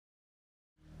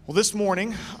Well, this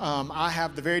morning, I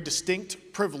have the very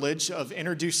distinct privilege of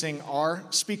introducing our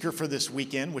speaker for this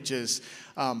weekend, which is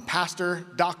pastor,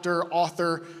 doctor,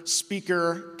 author,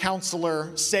 speaker,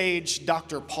 counselor, sage,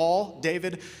 Dr. Paul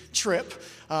David Tripp.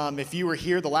 If you were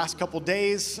here the last couple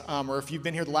days, or if you've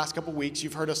been here the last couple weeks,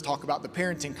 you've heard us talk about the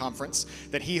parenting conference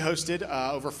that he hosted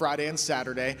over Friday and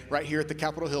Saturday right here at the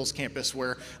Capitol Hills campus,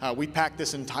 where we packed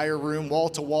this entire room wall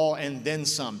to wall and then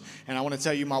some. And I want to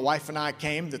tell you, my wife and I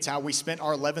came. That's how we spent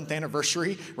our 11th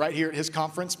anniversary right here at his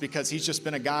conference, because he's just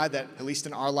been a guy that, at least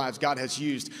in our lives, God has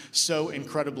used so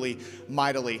incredibly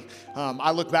mightily.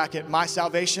 I look back at my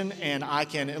salvation, and I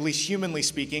can, at least humanly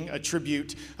speaking,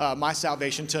 attribute my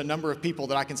salvation to a number of people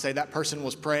that I can say that person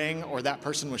was praying, or that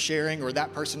person was sharing, or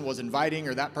that person was inviting,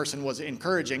 or that person was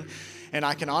encouraging. And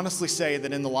I can honestly say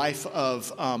that in the life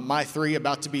of my three,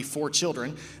 about to be 4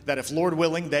 children, that if Lord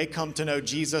willing, they come to know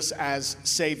Jesus as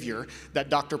Savior, that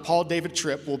Dr. Paul David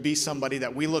Tripp will be somebody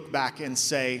that we look back and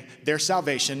say their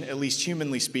salvation, at least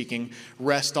humanly speaking,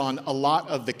 rests on a lot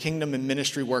of the kingdom and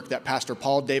ministry work that Pastor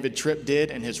Paul David Tripp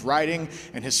did in his writing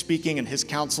and his speaking and his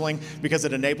counseling, because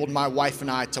it enabled my wife and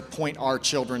I to point our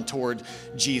children toward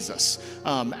Jesus.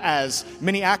 As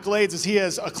many accolades as he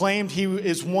has acclaimed, he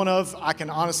is one of, I can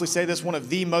honestly say this, one of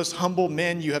the most humble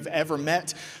men you have ever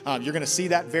met. You're going to see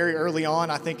that very early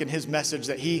on, I think, in his message,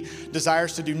 that he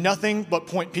desires to do nothing but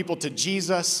point people to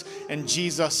Jesus and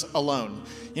Jesus alone.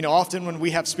 You know, often when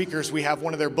we have speakers, we have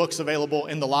one of their books available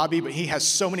in the lobby, but he has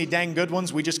so many dang good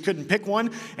ones, we just couldn't pick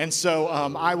one. And so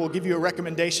I will give you a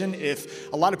recommendation.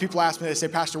 If a lot of people ask me, they say,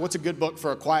 Pastor, what's a good book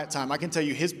for a quiet time? I can tell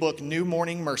you his book, New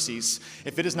Morning Mercies.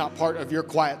 If it is not part of your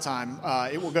quiet time,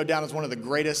 it will go down as one of the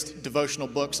greatest devotional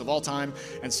books of all time.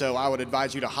 And so I would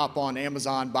advise you to hop on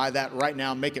Amazon, buy that right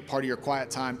now, make it part of your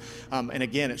quiet time. And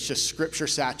again, it's just scripture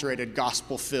saturated,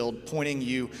 gospel filled, pointing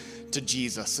you to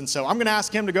Jesus. And so I'm going to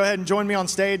ask him to go ahead and join me on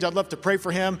stage. I'd love to pray for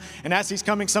him. And as he's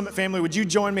coming, Summit family, would you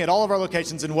join me at all of our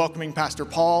locations in welcoming Pastor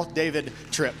Paul David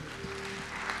Tripp?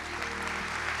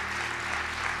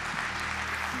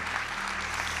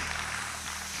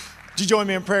 Would you join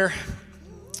me in prayer?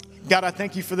 God, I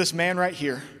thank you for this man right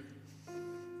here.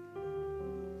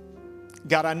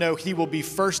 God, I know he will be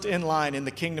first in line in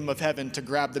the kingdom of heaven to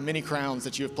grab the many crowns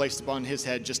that you have placed upon his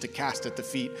head just to cast at the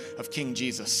feet of King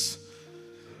Jesus.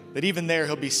 That even there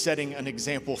he'll be setting an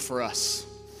example for us.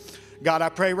 God, I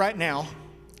pray right now,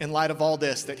 in light of all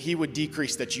this, that he would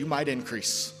decrease, that you might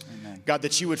increase. Amen. God,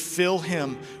 that you would fill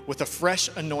him with a fresh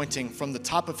anointing from the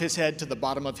top of his head to the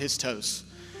bottom of his toes.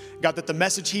 God, that the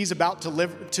message he's about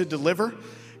to deliver,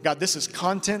 God, this is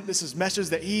content, this is message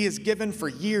that he has given for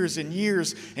years and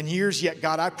years and years. Yet,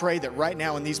 God, I pray that right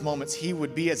now in these moments, he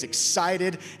would be as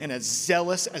excited and as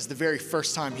zealous as the very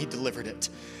first time he delivered it.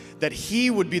 That he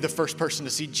would be the first person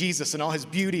to see Jesus in all his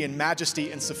beauty and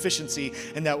majesty and sufficiency,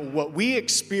 and that what we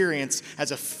experience as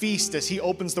a feast as he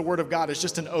opens the word of God is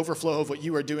just an overflow of what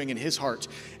you are doing in his heart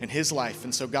and his life.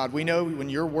 And so, God, we know when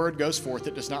your word goes forth,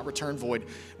 it does not return void.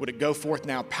 Would it go forth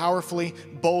now powerfully,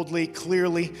 boldly,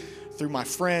 clearly, through my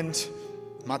friend,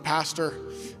 my pastor,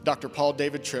 Dr. Paul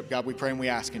David Tripp. God, we pray and we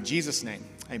ask in Jesus' name.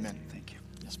 Amen. Thank you.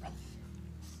 Yes, brother.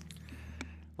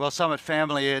 Well, Summit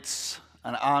family, it's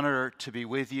an honor to be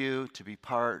with you, to be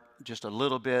part just a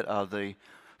little bit of the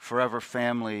Forever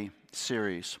Family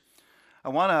series. I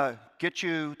want to get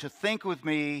you to think with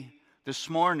me this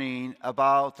morning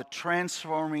about the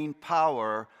transforming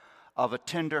power of a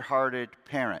tender-hearted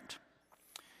parent.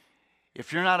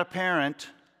 If you're not a parent,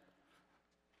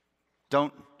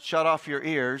 don't shut off your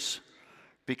ears,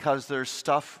 because there's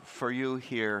stuff for you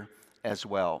here as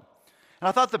well. And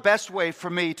I thought the best way for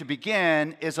me to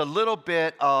begin is a little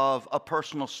bit of a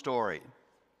personal story.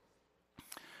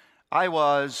 I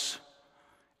was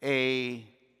a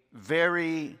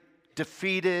very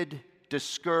defeated,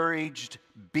 discouraged,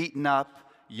 beaten up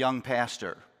young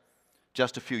pastor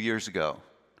just a few years ago.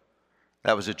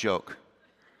 That was a joke.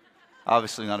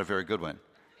 Obviously not a very good one.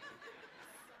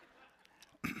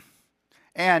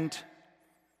 And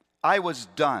I was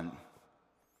done.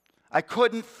 I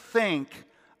couldn't think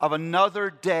of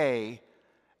another day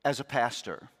as a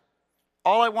pastor.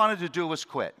 All I wanted to do was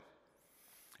quit.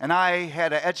 And I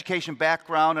had an education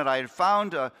background, and I had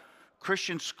found a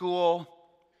Christian school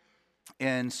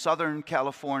in Southern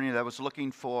California that was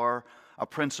looking for a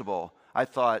principal. I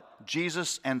thought,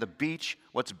 Jesus and the beach,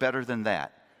 what's better than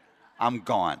that? I'm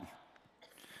gone.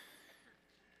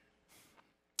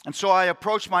 And so I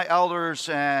approached my elders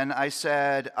and I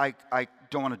said, I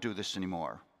don't want to do this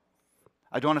anymore.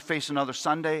 I don't want to face another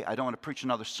Sunday. I don't want to preach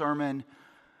another sermon.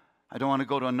 I don't want to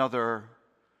go to another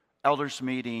elders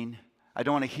meeting. I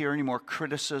don't want to hear any more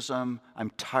criticism.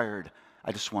 I'm tired.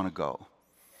 I just want to go.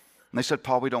 And they said,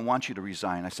 Paul, we don't want you to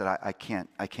resign. I said, I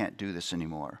can't do this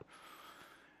anymore.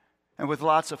 And with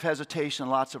lots of hesitation,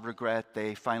 lots of regret,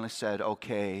 they finally said,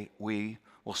 okay, we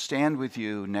will stand with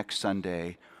you next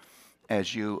Sunday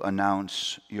as you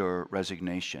announce your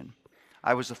resignation.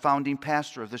 I was the founding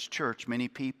pastor of this church. Many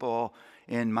people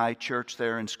in my church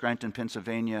there in Scranton,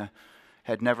 Pennsylvania,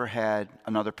 had never had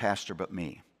another pastor but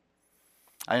me.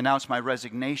 I announced my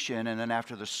resignation, and then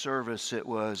after the service, it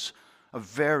was a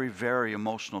very, very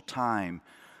emotional time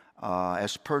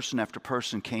as person after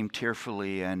person came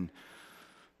tearfully and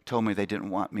told me they didn't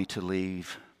want me to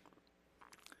leave.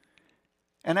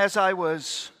 And as I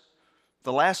was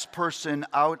the last person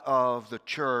out of the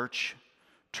church,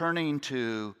 turning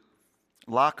to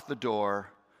lock the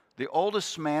door, the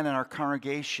oldest man in our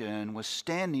congregation was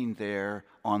standing there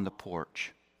on the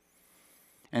porch.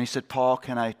 And he said, Paul,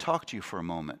 can I talk to you for a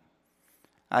moment?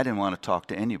 I didn't want to talk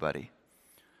to anybody,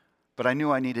 but I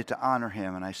knew I needed to honor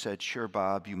him, and I said, sure,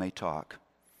 Bob, you may talk.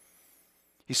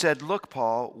 He said, look,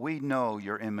 Paul, we know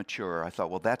you're immature. I thought,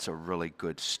 well, that's a really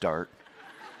good start.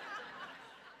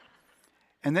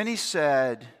 And then he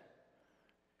said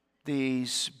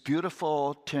these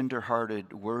beautiful,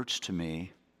 tender-hearted words to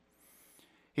me.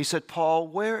 He said, Paul,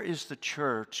 where is the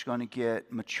church going to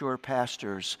get mature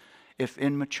pastors if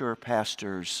immature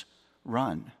pastors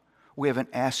run? We haven't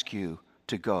asked you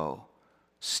to go.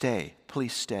 Stay.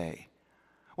 Please stay.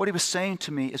 What he was saying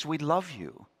to me is, we love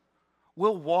you.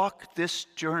 We'll walk this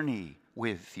journey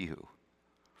with you.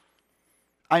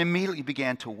 I immediately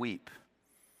began to weep.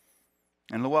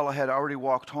 And Luella had already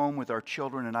walked home with our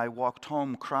children, and I walked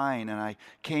home crying, and I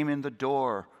came in the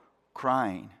door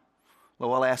crying.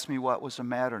 Luella asked me what was the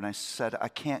matter, and I said, I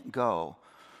can't go.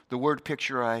 The word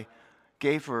picture I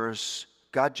gave her is,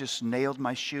 God just nailed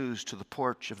my shoes to the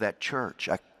porch of that church.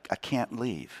 I can't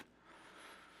leave.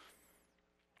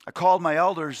 I called my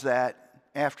elders that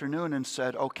afternoon and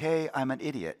said, okay, I'm an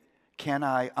idiot. Can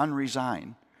I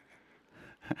unresign?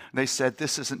 They said,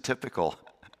 this isn't typical.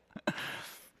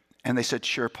 And they said,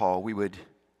 sure, Paul, we would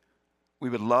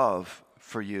love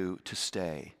for you to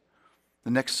stay.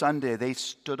 The next Sunday, they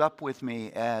stood up with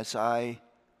me as I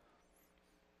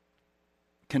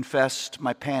confessed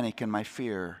my panic and my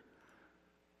fear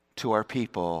to our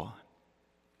people,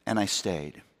 and I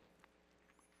stayed.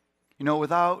 You know,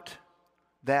 without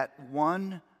that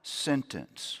one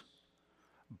sentence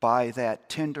by that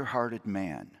tender-hearted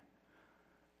man,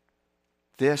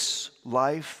 this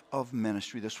life of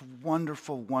ministry, this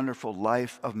wonderful, wonderful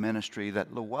life of ministry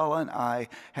that Luella and I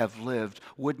have lived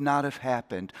would not have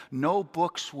happened. No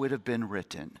books would have been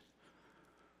written.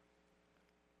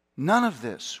 None of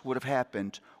this would have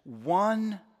happened.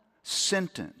 One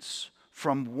sentence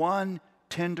from one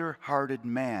tender-hearted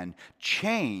man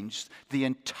changed the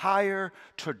entire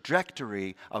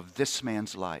trajectory of this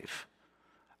man's life.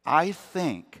 I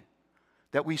think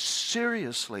that we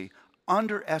seriously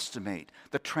underestimate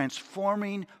the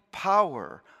transforming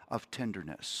power of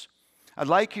tenderness. I'd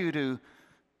like you to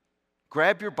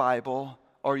grab your Bible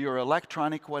or your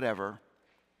electronic whatever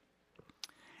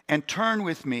and turn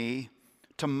with me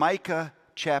to Micah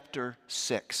chapter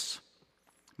 6.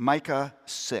 Micah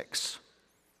 6.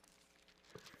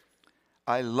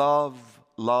 I love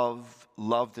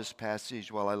this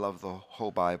passage. Well, I love the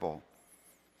whole Bible.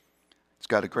 It's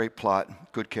got a great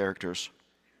plot, good characters.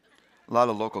 A lot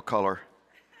of local color.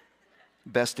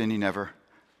 Best inning ever.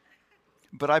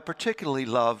 But I particularly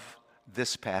love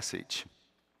this passage.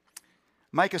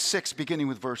 Micah 6, beginning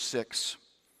with verse 6.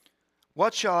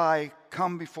 What shall I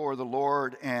come before the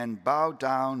Lord and bow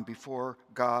down before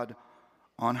God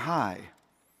on high?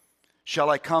 Shall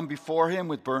I come before him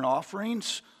with burnt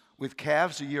offerings, with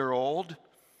calves a year old?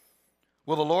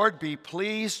 Will the Lord be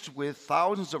pleased with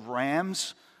thousands of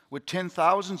rams, with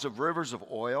 10,000s of rivers of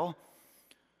oil?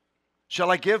 Shall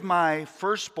I give my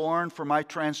firstborn for my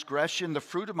transgression, the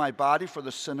fruit of my body for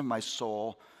the sin of my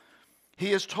soul?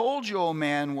 He has told you, O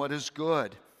man, what is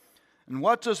good. And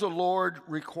what does the Lord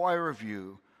require of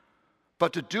you?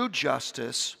 But to do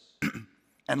justice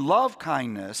and love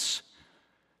kindness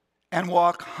and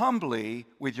walk humbly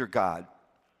with your God.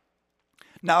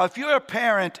 Now, if you're a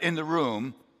parent in the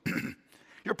room,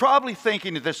 you're probably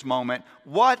thinking at this moment,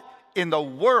 what in the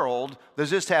world does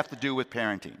this have to do with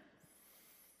parenting?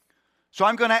 So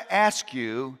I'm going to ask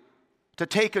you to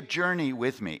take a journey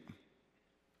with me.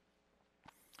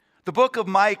 The book of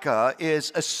Micah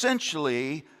is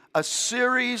essentially a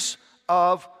series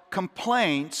of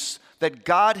complaints that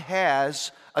God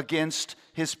has against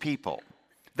his people.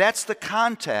 That's the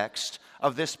context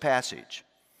of this passage.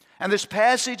 And this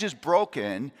passage is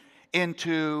broken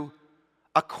into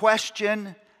a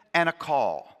question and a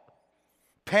call.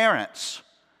 Parents,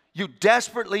 You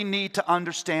desperately need to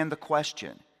understand the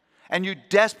question, and you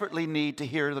desperately need to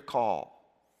hear the call.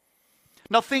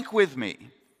 Now think with me.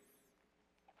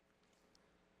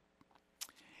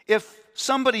 If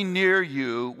somebody near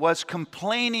you was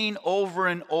complaining over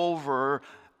and over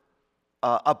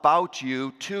about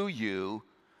you, to you,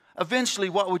 eventually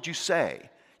what would you say?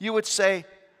 You would say,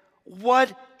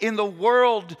 "What in the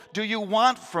world do you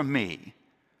want from me?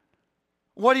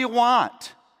 What do you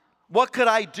want? What could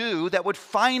I do that would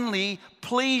finally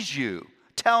please you?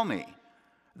 Tell me."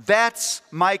 That's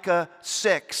Micah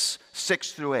 6,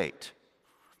 6 through 8.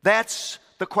 That's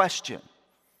the question.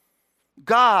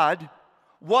 God,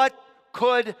 what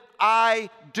could I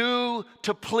do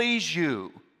to please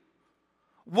you?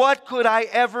 What could I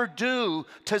ever do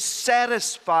to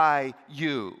satisfy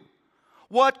you?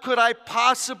 What could I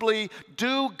possibly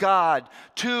do, God,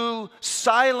 to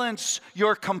silence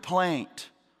your complaint?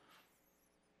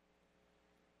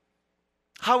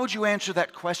 How would you answer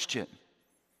that question?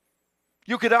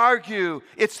 You could argue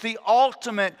it's the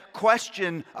ultimate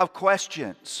question of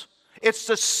questions. It's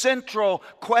the central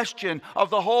question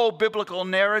of the whole biblical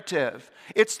narrative.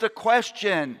 It's the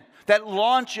question that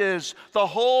launches the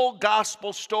whole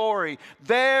gospel story.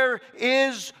 There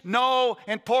is no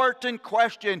important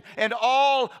question in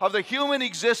all of the human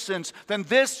existence than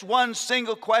this one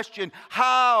single question: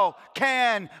 how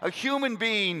can a human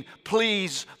being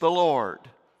please the Lord?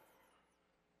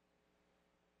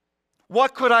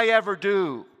 What could I ever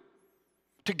do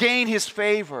to gain His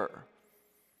favor?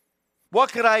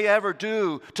 What could I ever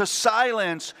do to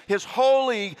silence His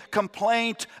holy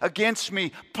complaint against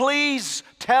me? Please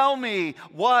tell me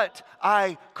what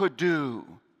I could do.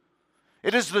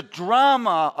 It is the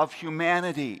drama of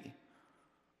humanity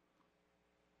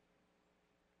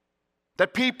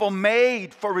that people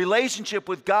made for relationship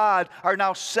with God are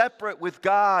now separate with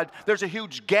God. There's a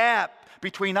huge gap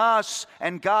between us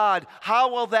and God. How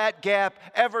will that gap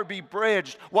ever be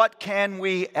bridged? What can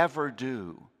we ever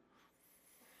do?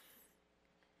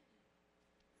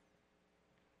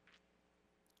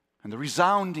 And the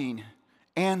resounding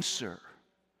answer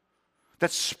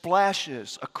that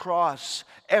splashes across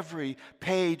every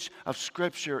page of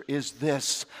Scripture is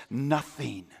this: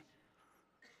 nothing.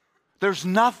 There's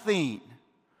nothing.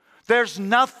 There's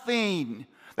nothing.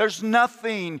 There's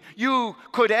nothing you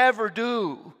could ever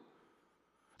do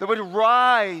that would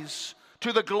rise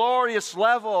to the glorious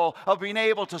level of being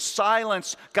able to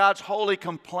silence God's holy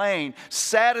complaint,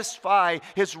 satisfy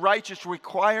His righteous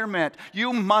requirement.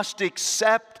 You must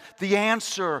accept the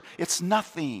answer. It's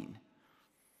nothing.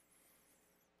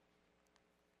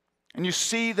 And you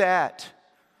see that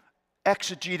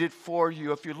exegeted for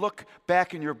you if you look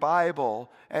back in your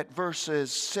Bible at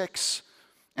verses 6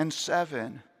 and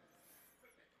 7.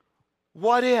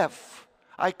 What if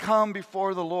I come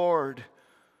before the Lord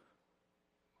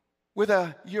with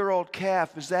a year-old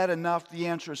calf? Is that enough? The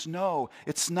answer is no,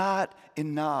 it's not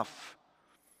enough.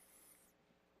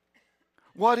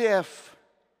 What if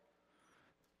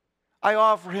I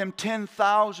offer him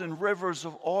 10,000 rivers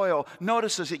of oil?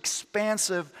 Notice this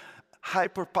expansive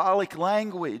hyperbolic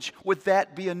language. Would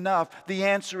that be enough? The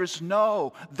answer is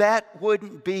no, that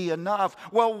wouldn't be enough.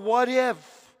 Well, what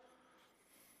if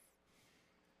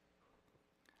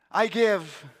I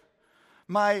give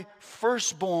my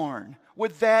firstborn?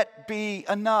 Would that be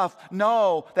enough?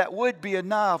 No, that would be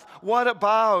enough. What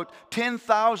about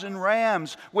 10,000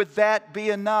 rams? Would that be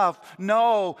enough?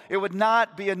 No, it would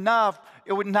not be enough.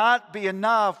 It would not be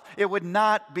enough. It would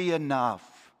not be enough.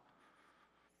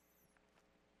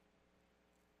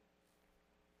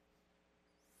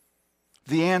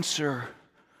 The answer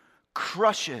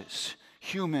crushes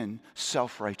human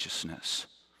self-righteousness.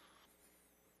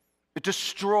 It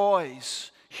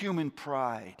destroys human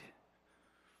pride.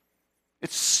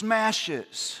 It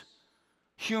smashes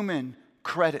human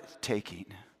credit-taking.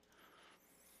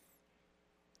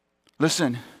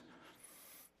 Listen,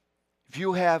 if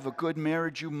you have a good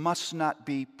marriage, you must not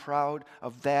be proud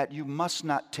of that. You must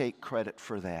not take credit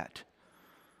for that.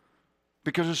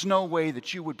 Because there's no way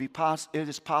that you would be it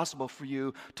is possible for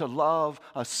you to love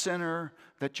a sinner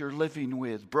that you're living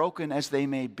with, broken as they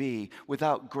may be,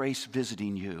 without grace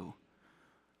visiting you.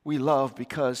 We love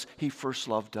because He first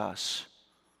loved us.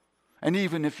 And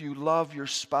even if you love your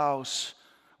spouse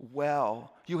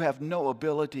well, you have no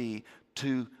ability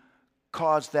to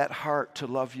cause that heart to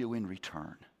love you in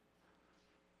return.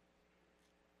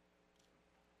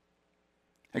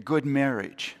 A good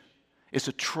marriage is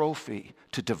a trophy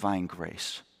to divine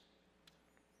grace.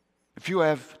 If you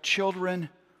have children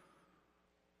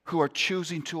who are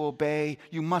choosing to obey,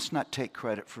 you must not take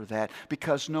credit for that,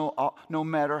 because no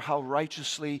matter how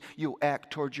righteously you act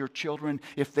towards your children,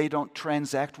 if they don't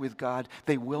transact with God,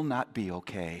 they will not be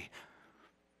okay.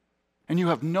 And you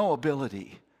have no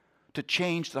ability to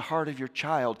change the heart of your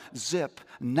child. Zip,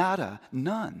 nada,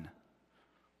 none.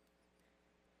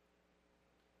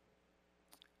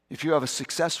 If you have a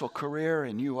successful career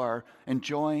and you are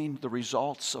enjoying the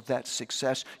results of that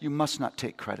success, you must not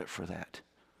take credit for that,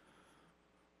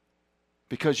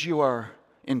 because you are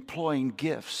employing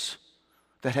gifts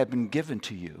that have been given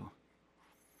to you.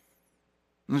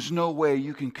 And there's no way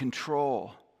you can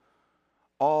control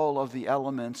all of the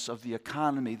elements of the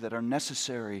economy that are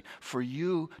necessary for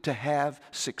you to have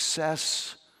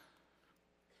success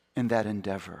in that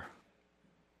endeavor.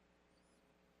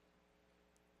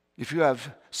 If you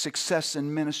have success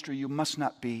in ministry, you must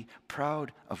not be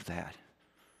proud of that.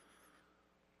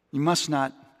 You must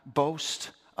not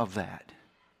boast of that.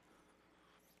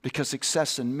 Because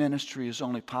success in ministry is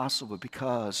only possible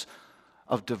because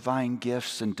of divine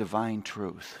gifts and divine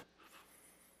truth.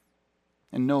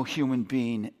 And no human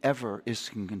being ever is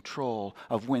in control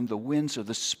of when the winds of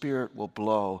the Spirit will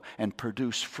blow and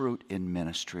produce fruit in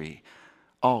ministry.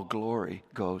 All glory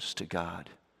goes to God.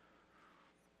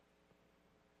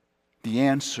 The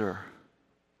answer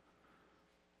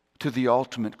to the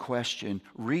ultimate question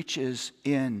reaches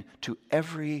into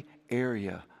every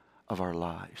area of our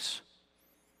lives.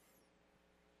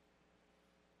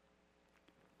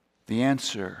 The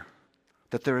answer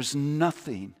that there is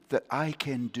nothing that I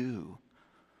can do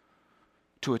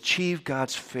to achieve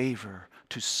God's favor,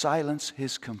 to silence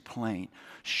His complaint,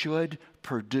 should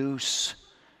produce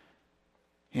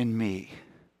in me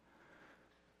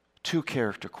two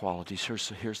character qualities.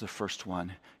 Here's the first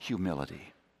one: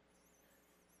 humility.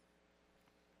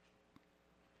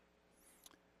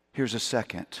 Here's a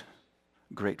second: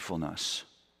 gratefulness.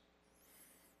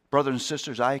 Brothers and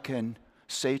sisters, I can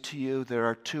say to you there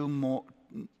aren't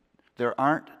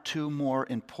two more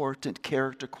important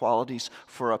character qualities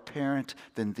for a parent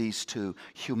than these two: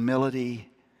 humility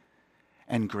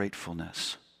and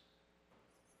gratefulness.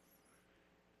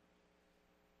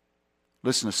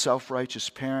 Listen, a self-righteous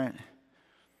parent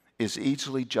is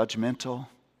easily judgmental,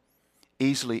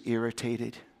 easily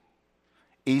irritated,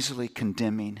 easily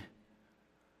condemning,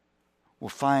 will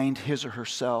find his or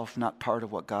herself not part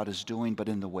of what God is doing, but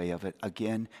in the way of it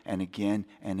again and again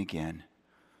and again.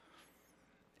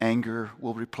 Anger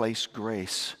will replace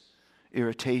grace.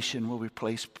 Irritation will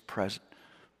replace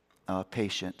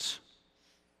patience.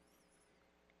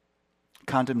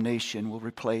 Condemnation will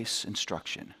replace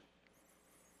instruction.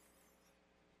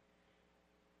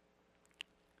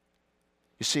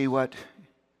 You see, what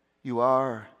you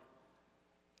are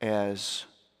as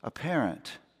a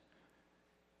parent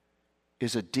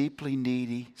is a deeply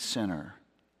needy sinner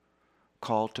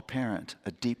called to parent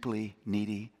a deeply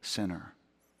needy sinner.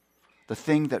 The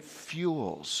thing that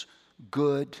fuels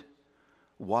good,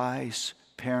 wise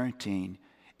parenting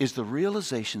is the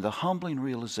realization, the humbling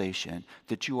realization,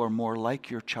 that you are more like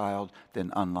your child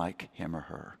than unlike him or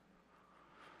her.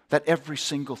 That every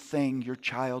single thing your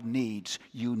child needs,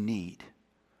 you need.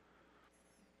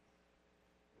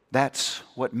 That's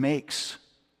what makes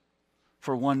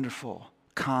for wonderful,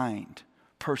 kind,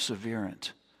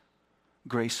 perseverant,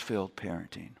 grace-filled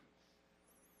parenting.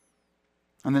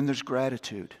 And then there's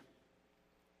gratitude.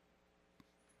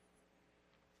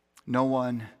 No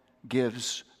one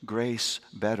gives grace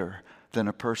better than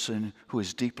a person who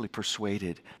is deeply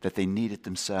persuaded that they need it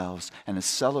themselves and is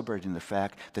celebrating the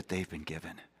fact that they've been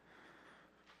given.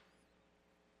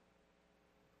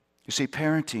 You see,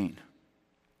 parenting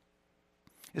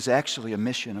is actually a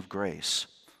mission of grace.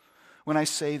 When I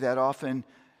say that, often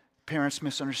parents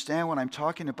misunderstand what I'm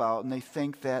talking about, and they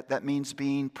think that that means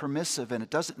being permissive, and it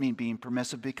doesn't mean being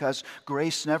permissive, because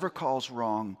grace never calls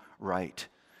wrong right.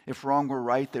 If wrong were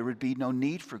right, there would be no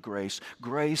need for grace.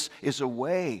 Grace is a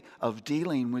way of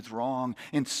dealing with wrong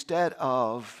instead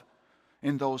of,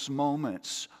 in those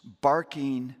moments,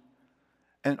 barking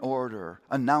an order,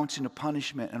 announcing a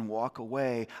punishment, and walk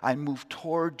away. I move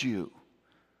toward you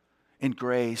in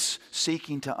grace,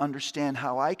 seeking to understand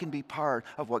how I can be part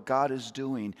of what God is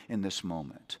doing in this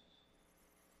moment.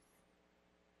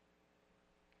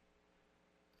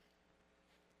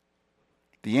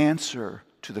 The answer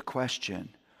to the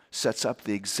question sets up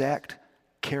the exact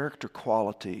character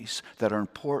qualities that are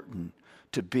important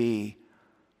to be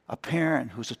a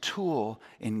parent who's a tool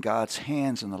in God's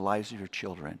hands in the lives of your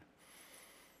children.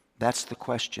 That's the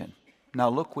question. Now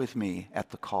look with me at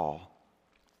the call.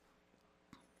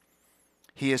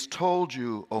 He has told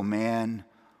you, O man,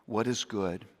 what is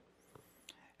good.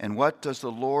 And what does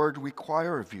the Lord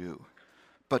require of you?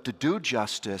 but to do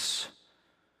justice,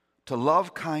 to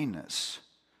love kindness,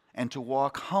 and to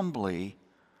walk humbly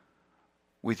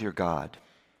with your God.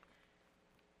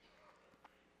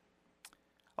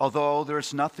 Although there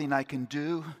is nothing I can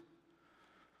do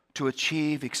to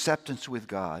achieve acceptance with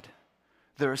God,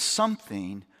 there is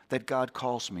something that God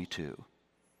calls me to.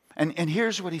 And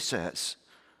here's what he says.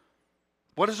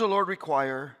 What does the Lord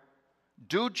require?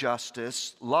 Do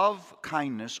justice, love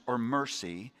kindness or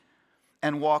mercy,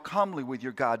 and walk humbly with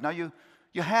your God. Now you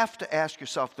have to ask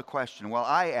yourself the question. Well,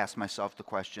 I asked myself the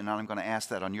question, and I'm going to ask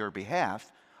that on your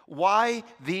behalf. Why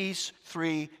these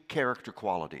three character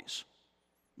qualities?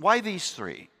 Why these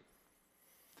three?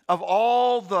 Of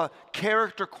all the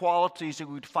character qualities that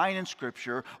we would find in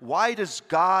Scripture, why does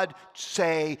God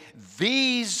say,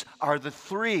 these are the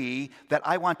three that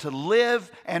I want to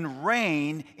live and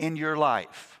reign in your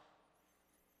life?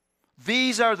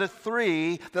 These are the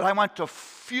three that I want to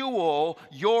fuel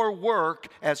your work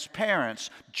as parents: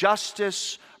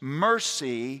 justice,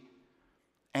 mercy,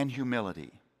 and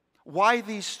humility. Why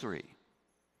these three?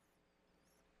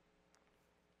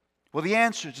 Well, the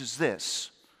answer is this: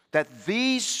 that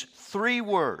these three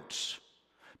words,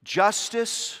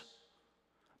 justice,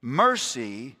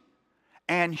 mercy,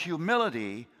 and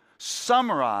humility,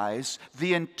 summarize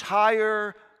the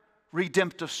entire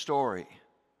redemptive story.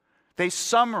 They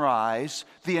summarize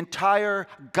the entire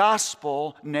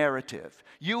gospel narrative.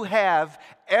 You have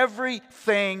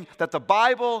everything that the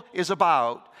Bible is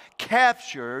about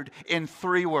captured in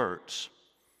three words.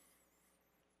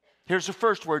 Here's the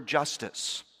first word: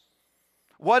 justice.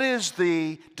 What is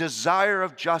the desire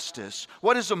of justice?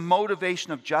 What is the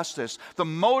motivation of justice? The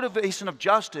motivation of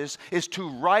justice is to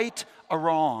right a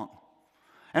wrong.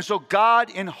 And so God,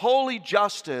 in holy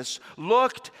justice,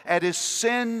 looked at his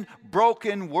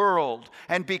sin-broken world.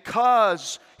 And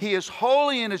because he is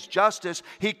holy in his justice,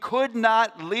 he could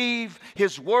not leave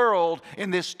his world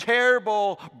in this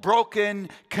terrible, broken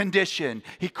condition.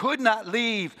 He could not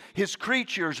leave his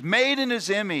creatures made in his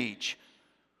image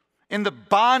in the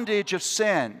bondage of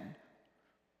sin.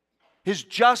 His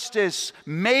justice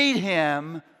made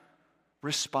him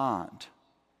respond.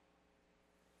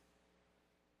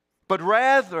 But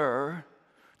rather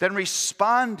than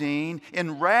responding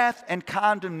in wrath and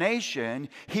condemnation,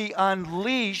 he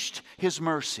unleashed his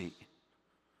mercy.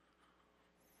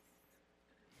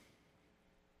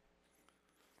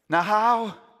 Now,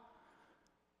 how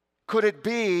could it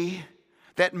be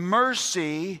that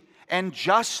mercy and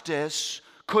justice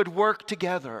could work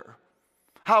together?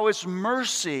 How is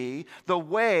mercy the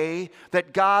way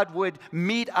that God would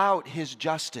mete out his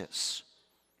justice?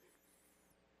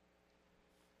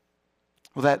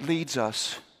 Well, that leads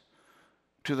us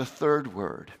to the third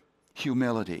word: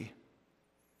 humility.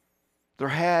 There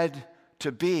had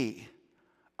to be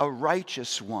a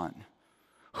righteous one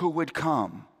who would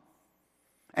come,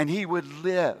 and he would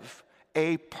live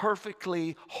a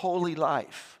perfectly holy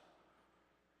life,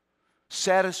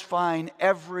 satisfying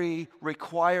every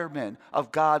requirement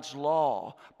of God's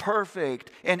law,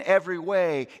 perfect in every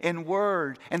way, in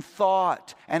word and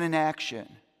thought and in action.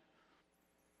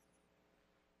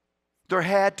 There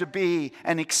had to be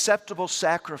an acceptable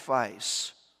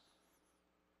sacrifice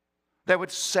that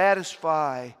would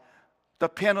satisfy the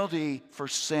penalty for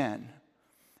sin.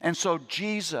 And so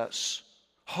Jesus,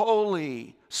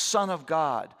 holy Son of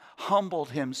God,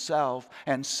 humbled himself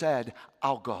and said,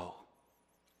 I'll go.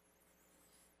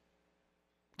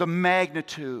 The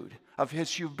magnitude of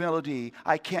his humility,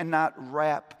 I cannot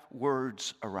wrap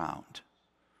words around.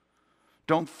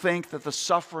 Don't think that the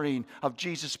suffering of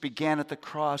Jesus began at the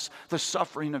cross. The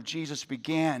suffering of Jesus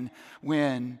began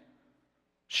when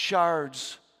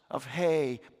shards of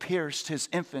hay pierced his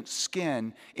infant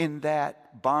skin in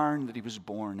that barn that he was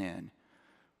born in.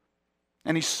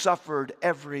 And he suffered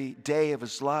every day of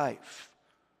his life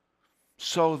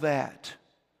so that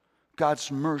God's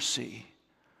mercy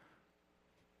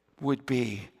would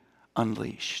be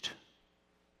unleashed.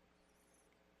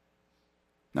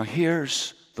 Now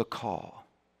here's the call.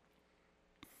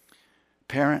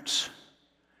 Parents,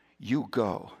 you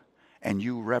go and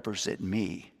you represent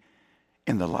me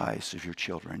in the lives of your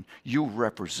children. You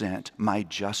represent my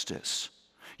justice.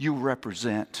 You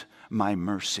represent my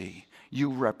mercy. You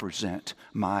represent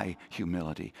my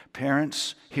humility.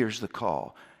 Parents, here's the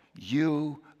call.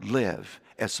 You live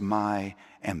as my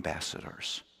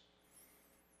ambassadors.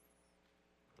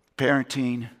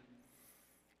 Parenting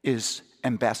is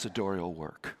ambassadorial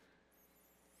work.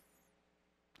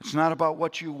 It's not about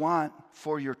what you want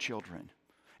for your children.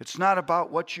 It's not about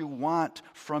what you want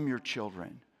from your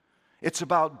children. It's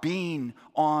about being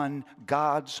on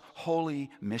God's holy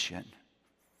mission.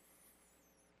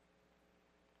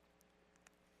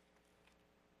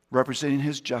 representing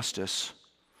his justice.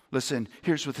 Listen,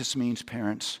 here's what this means,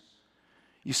 parents.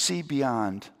 You see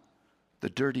beyond the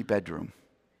dirty bedroom.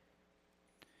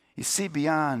 You see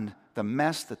beyond the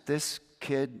mess that this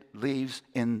kid leaves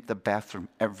in the bathroom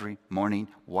every morning.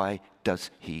 Why does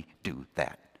he do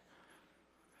that?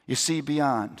 You see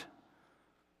beyond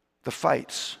the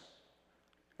fights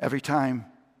every time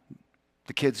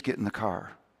the kids get in the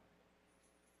car.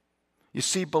 You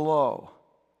see below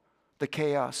the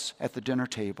chaos at the dinner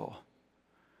table.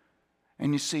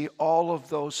 And you see all of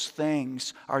those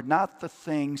things are not the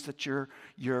things that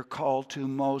you're called to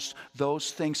most. Those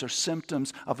things are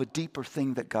symptoms of a deeper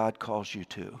thing that God calls you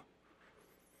to.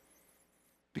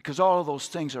 Because all of those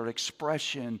things are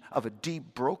expression of a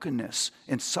deep brokenness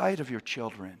inside of your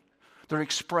children. They're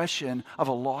expression of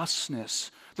a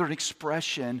lostness. They're an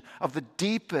expression of the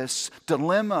deepest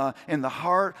dilemma in the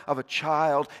heart of a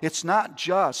child. It's not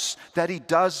just that he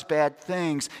does bad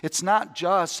things. It's not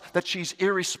just that she's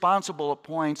irresponsible at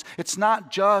points. It's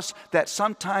not just that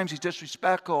sometimes he's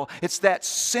disrespectful. It's that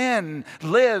sin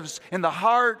lives in the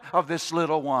heart of this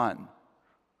little one.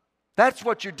 That's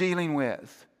what you're dealing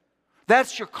with.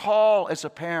 That's your call as a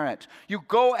parent. You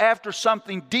go after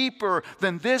something deeper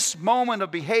than this moment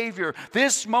of behavior.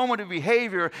 This moment of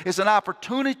behavior is an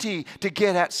opportunity to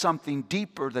get at something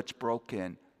deeper that's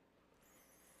broken.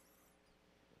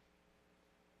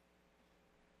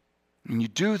 And you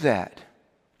do that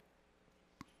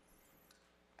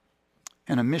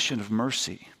in a mission of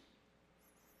mercy.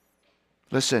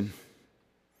 Listen,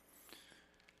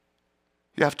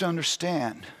 you have to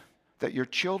understand that your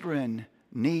children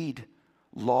need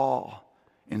law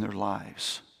in their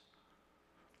lives.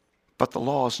 But the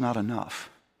law is not enough.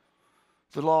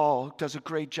 The law does a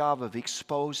great job of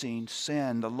exposing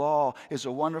sin. The law is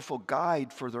a wonderful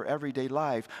guide for their everyday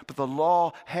life. But the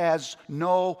law has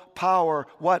no power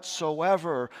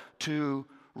whatsoever to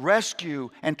rescue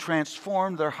and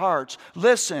transform their hearts.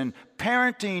 Listen,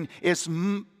 parenting is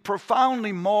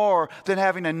profoundly more than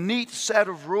having a neat set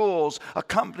of rules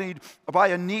accompanied by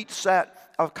a neat set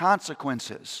of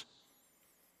consequences.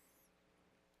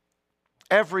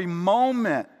 Every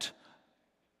moment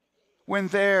when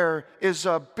there is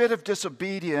a bit of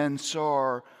disobedience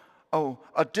or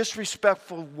a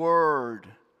disrespectful word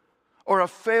or a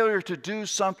failure to do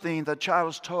something the child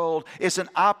is told is an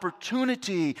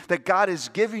opportunity that God is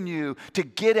giving you to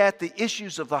get at the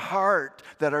issues of the heart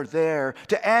that are there,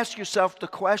 to ask yourself the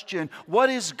question, what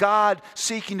is God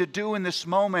seeking to do in this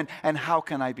moment and how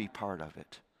can I be part of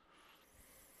it?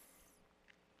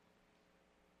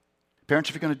 Parents,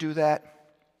 if you're going to do that,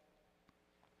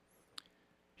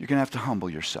 you're going to have to humble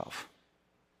yourself.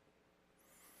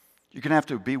 You're going to have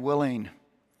to be willing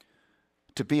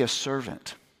to be a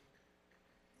servant.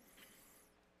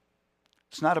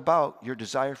 It's not about your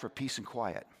desire for peace and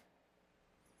quiet.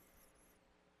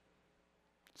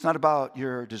 It's not about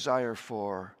your desire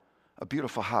for a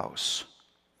beautiful house,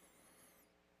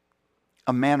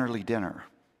 a mannerly dinner,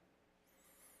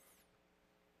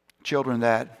 children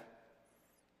that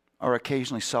are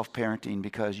occasionally self-parenting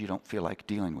because you don't feel like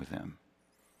dealing with them.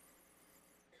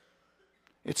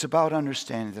 It's about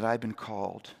understanding that I've been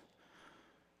called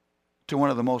to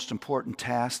one of the most important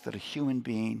tasks that a human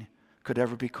being could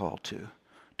ever be called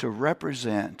to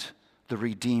represent the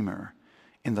Redeemer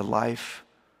in the life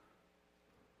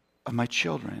of my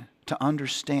children, to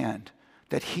understand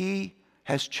that He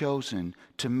has chosen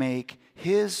to make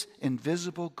His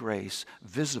invisible grace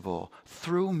visible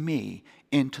through me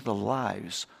into the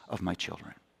lives of my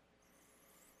children.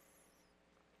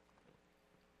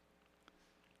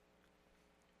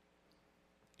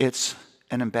 It's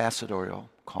an ambassadorial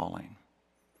calling.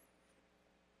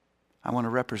 I want to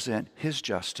represent His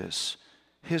justice,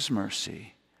 His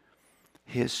mercy,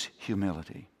 His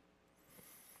humility.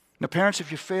 Now, parents,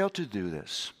 if you fail to do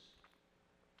this,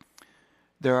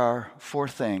 there are 4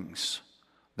 things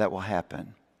that will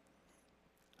happen.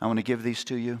 I want to give these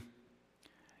to you.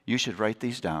 You should write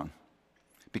these down,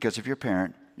 because if you're a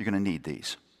parent, you're going to need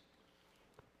these.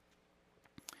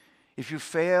 If you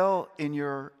fail in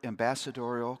your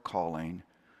ambassadorial calling,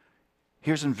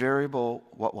 here's invariable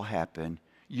what will happen.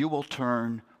 You will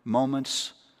turn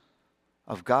moments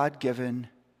of God-given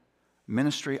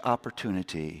ministry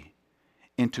opportunity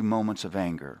into moments of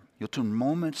anger. You'll turn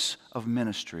moments of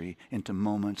ministry into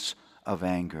moments of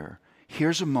anger.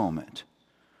 Here's a moment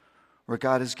where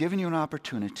God has given you an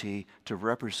opportunity to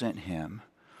represent Him,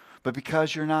 but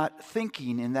because you're not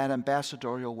thinking in that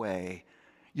ambassadorial way,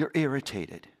 you're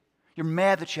irritated. You're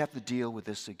mad that you have to deal with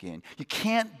this again. You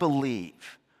can't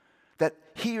believe that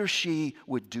he or she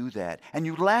would do that. And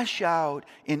you lash out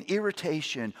in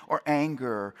irritation or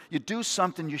anger. You do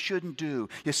something you shouldn't do.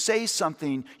 You say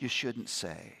something you shouldn't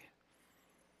say.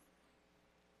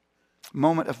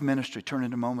 Moment of ministry turned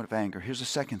into a moment of anger. Here's the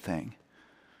second thing.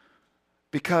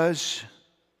 Because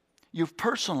you've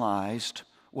personalized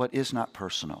what is not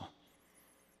personal.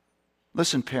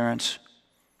 Listen, parents,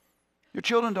 your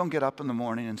children don't get up in the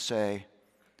morning and say,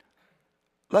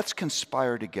 let's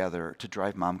conspire together to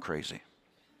drive mom crazy.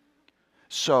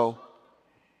 So,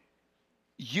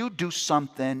 you do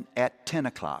something at 10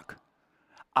 o'clock.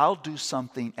 I'll do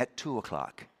something at 2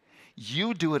 o'clock.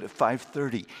 You do it at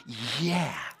 5:30.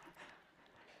 Yeah.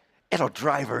 It'll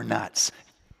drive her nuts.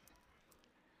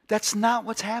 That's not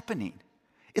what's happening.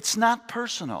 It's not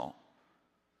personal.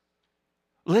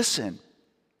 Listen,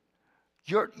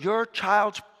 your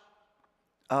child's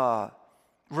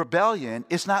rebellion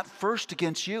is not first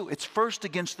against you. It's first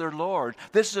against their Lord.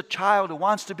 This is a child who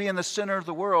wants to be in the center of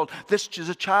the world. This is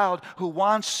a child who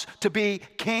wants to be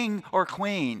king or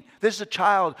queen. This is a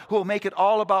child who will make it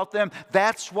all about them.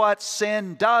 That's what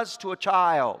sin does to a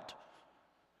child.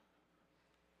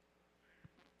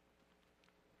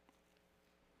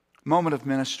 Moment of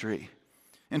ministry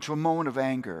into a moment of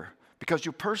anger because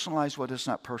you personalize what is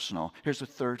not personal. Here's the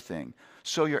third thing.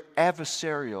 So you're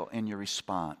adversarial in your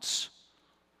response.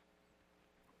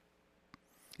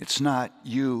 It's not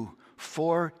you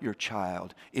for your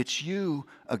child. It's you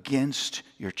against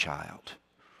your child.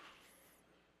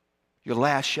 You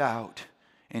lash out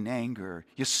in anger.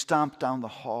 You stomp down the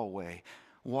hallway,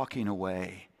 walking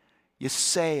away. You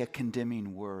say a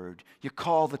condemning word. You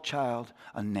call the child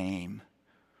a name.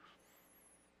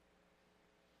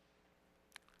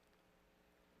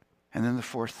 And then the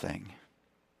fourth thing.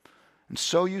 And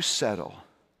so you settle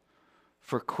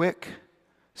for quick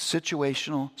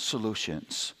situational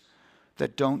solutions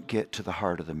that don't get to the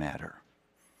heart of the matter.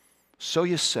 So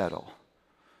you settle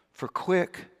for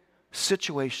quick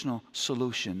situational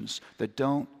solutions that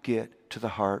don't get to the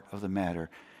heart of the matter.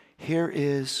 Here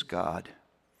is God,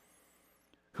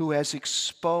 who has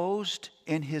exposed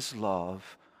in his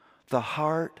love the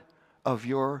heart of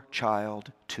your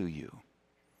child to you.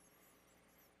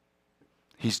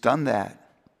 He's done that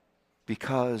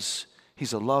because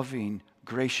he's a loving,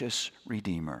 gracious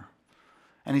Redeemer.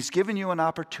 And he's given you an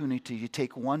opportunity to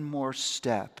take one more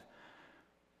step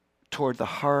toward the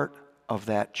heart of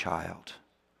that child,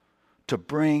 to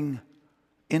bring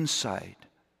insight,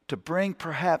 to bring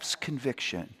perhaps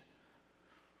conviction,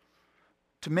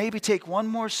 to maybe take one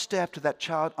more step to that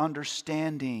child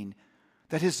understanding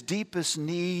that his deepest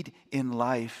need in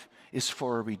life is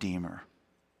for a Redeemer.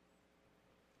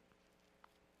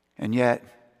 And yet,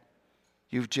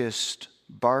 you've just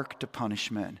barked a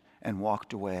punishment and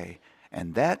walked away.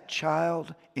 And that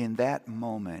child in that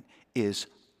moment is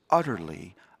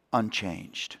utterly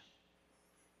unchanged.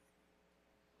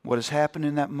 What has happened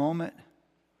in that moment,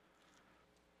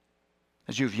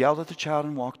 as you've yelled at the child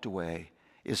and walked away,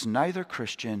 is neither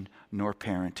Christian nor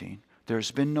parenting.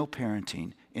 There's been no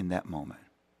parenting in that moment.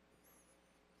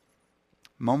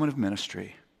 Moment of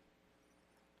ministry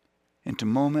into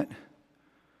moment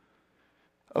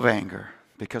of anger,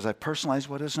 because I personalize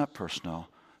what is not personal,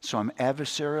 so I'm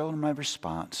adversarial in my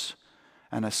response,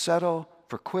 and I settle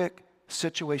for quick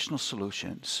situational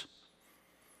solutions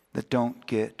that don't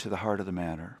get to the heart of the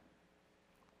matter.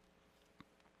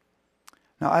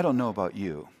 Now, I don't know about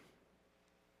you,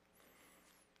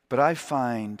 but I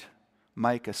find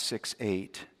Micah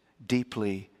 6:8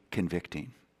 deeply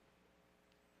convicting.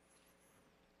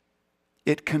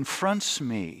 It confronts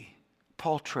me,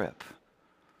 Paul Tripp,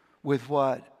 with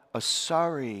what a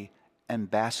sorry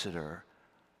ambassador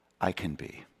I can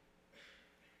be.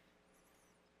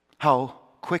 How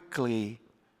quickly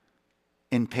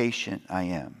impatient I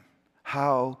am.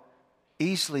 How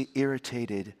easily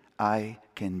irritated I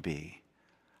can be.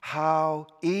 How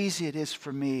easy it is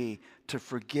for me to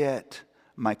forget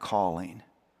my calling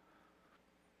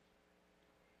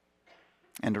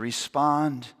and to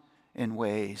respond in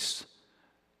ways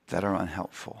that are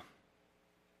unhelpful.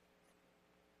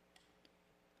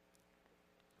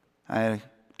 I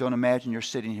don't imagine you're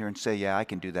sitting here and say, yeah, I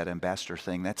can do that ambassador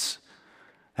thing. That's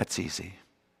easy.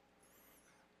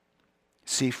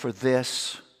 See, for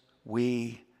this,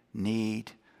 we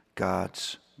need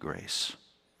God's grace.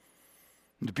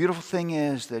 And the beautiful thing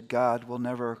is that God will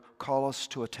never call us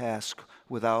to a task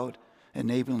without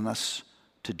enabling us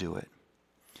to do it.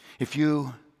 If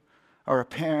you are a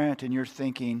parent and you're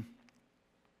thinking,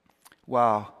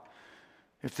 wow,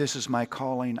 if this is my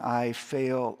calling, I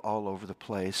fail all over the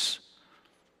place,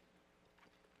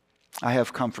 I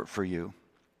have comfort for you.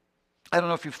 I don't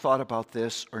know if you've thought about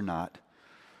this or not,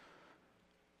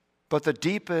 But the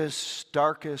deepest,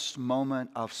 darkest moment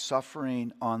of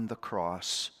suffering on the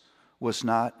cross was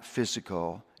not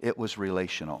physical, it was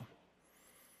relational.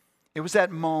 It was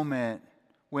that moment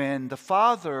when the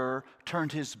Father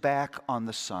turned his back on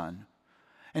the Son.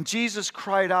 And Jesus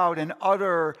cried out in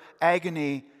utter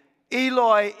agony,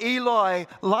 Eloi, Eloi,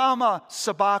 lama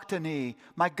sabachthani.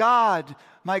 My God,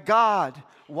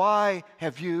 why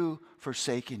have you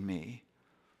forsaken me?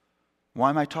 Why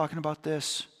am I talking about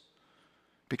this?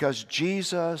 Because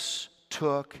Jesus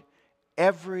took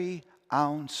every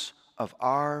ounce of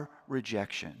our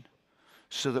rejection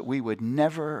so that we would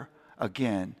never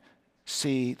again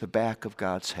see the back of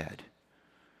God's head.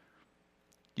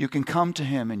 You can come to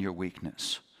him in your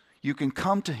weakness. You can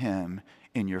come to him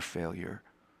in your failure.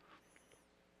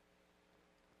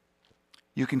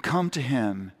 You can come to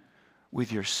him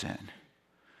with your sin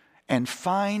and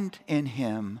find in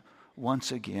him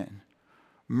once again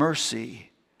mercy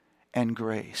and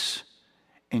grace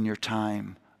in your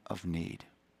time of need.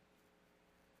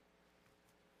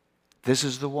 This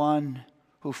is the one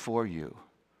who for you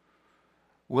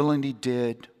willingly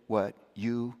did what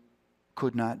you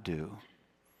could not do,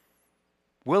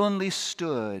 willingly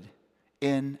stood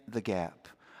in the gap,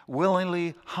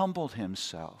 willingly humbled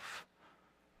himself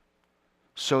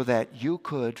so that you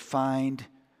could find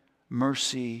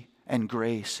mercy and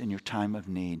grace in your time of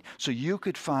need, so you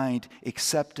could find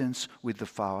acceptance with the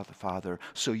Father,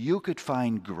 so you could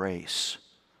find grace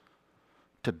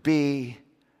to be,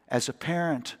 as a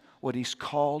parent, what he's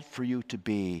called for you to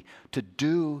be, to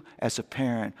do as a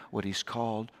parent what he's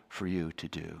called for you to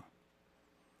do.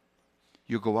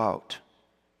 You go out,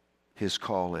 his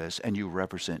call is, and you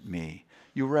represent me.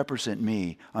 You represent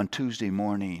me on Tuesday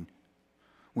morning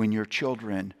when your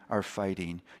children are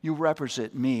fighting. You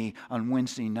represent me on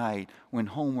Wednesday night when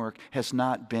homework has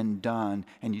not been done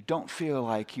and you don't feel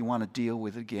like you want to deal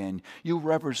with it again. You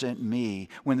represent me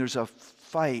when there's a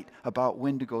fight about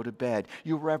when to go to bed.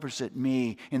 You represent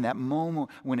me in that moment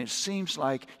when it seems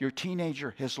like your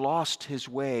teenager has lost his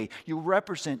way. You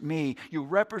represent me. You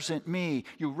represent me.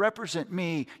 You represent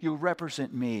me. You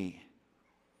represent me.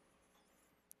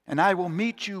 And I will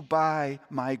meet you by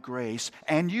my grace,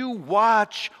 and you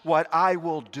watch what I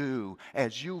will do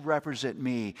as you represent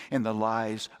me in the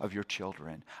lives of your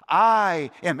children.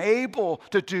 I am able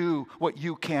to do what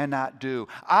you cannot do.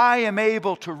 I am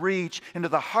able to reach into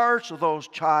the hearts of those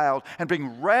child and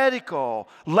bring radical,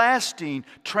 lasting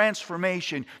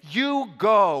transformation. You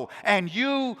go and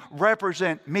you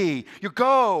represent me. You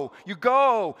go, you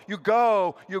go, you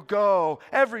go, you go.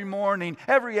 Every morning,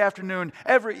 every afternoon,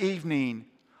 every evening.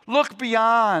 Look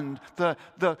beyond the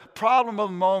problem of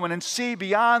the moment and see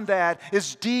beyond that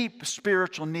is deep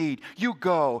spiritual need. You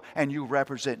go and you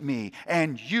represent me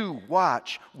and you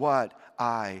watch what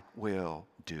I will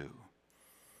do.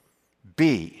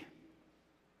 Be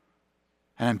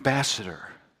an ambassador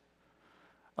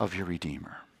of your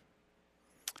Redeemer.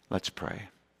 Let's pray.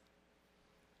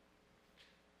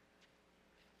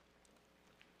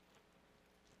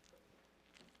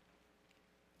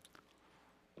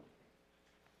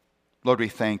 Lord, we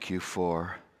thank you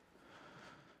for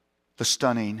the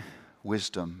stunning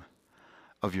wisdom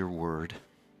of your word.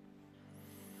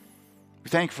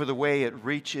 We thank you for the way it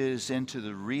reaches into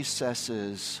the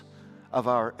recesses of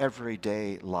our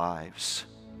everyday lives.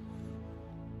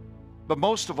 But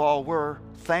most of all, we're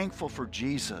thankful for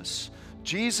Jesus.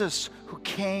 Jesus who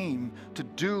came to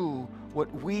do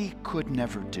what we could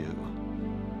never do.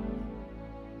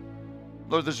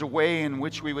 Lord, there's a way in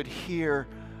which we would hear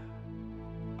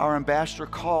our ambassador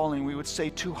calling, we would say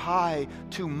too high,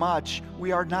 too much,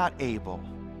 we are not able.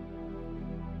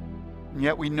 And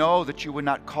yet we know that you would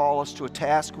not call us to a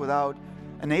task without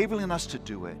enabling us to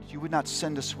do it. You would not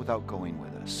send us without going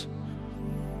with us.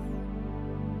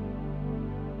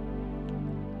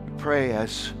 We pray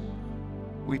as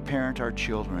we parent our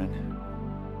children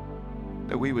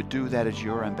that we would do that as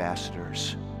your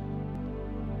ambassadors.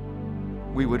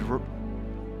 We would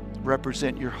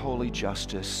represent your holy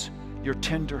justice, your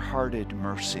tender-hearted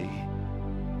mercy,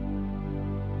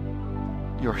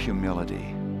 your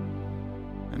humility.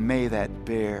 And may that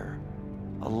bear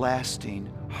a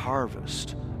lasting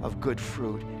harvest of good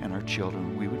fruit in our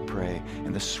children, we would pray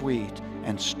in the sweet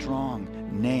and strong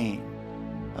name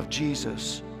of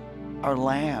Jesus, our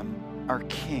Lamb, our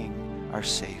King, our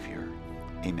Savior.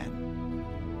 Amen.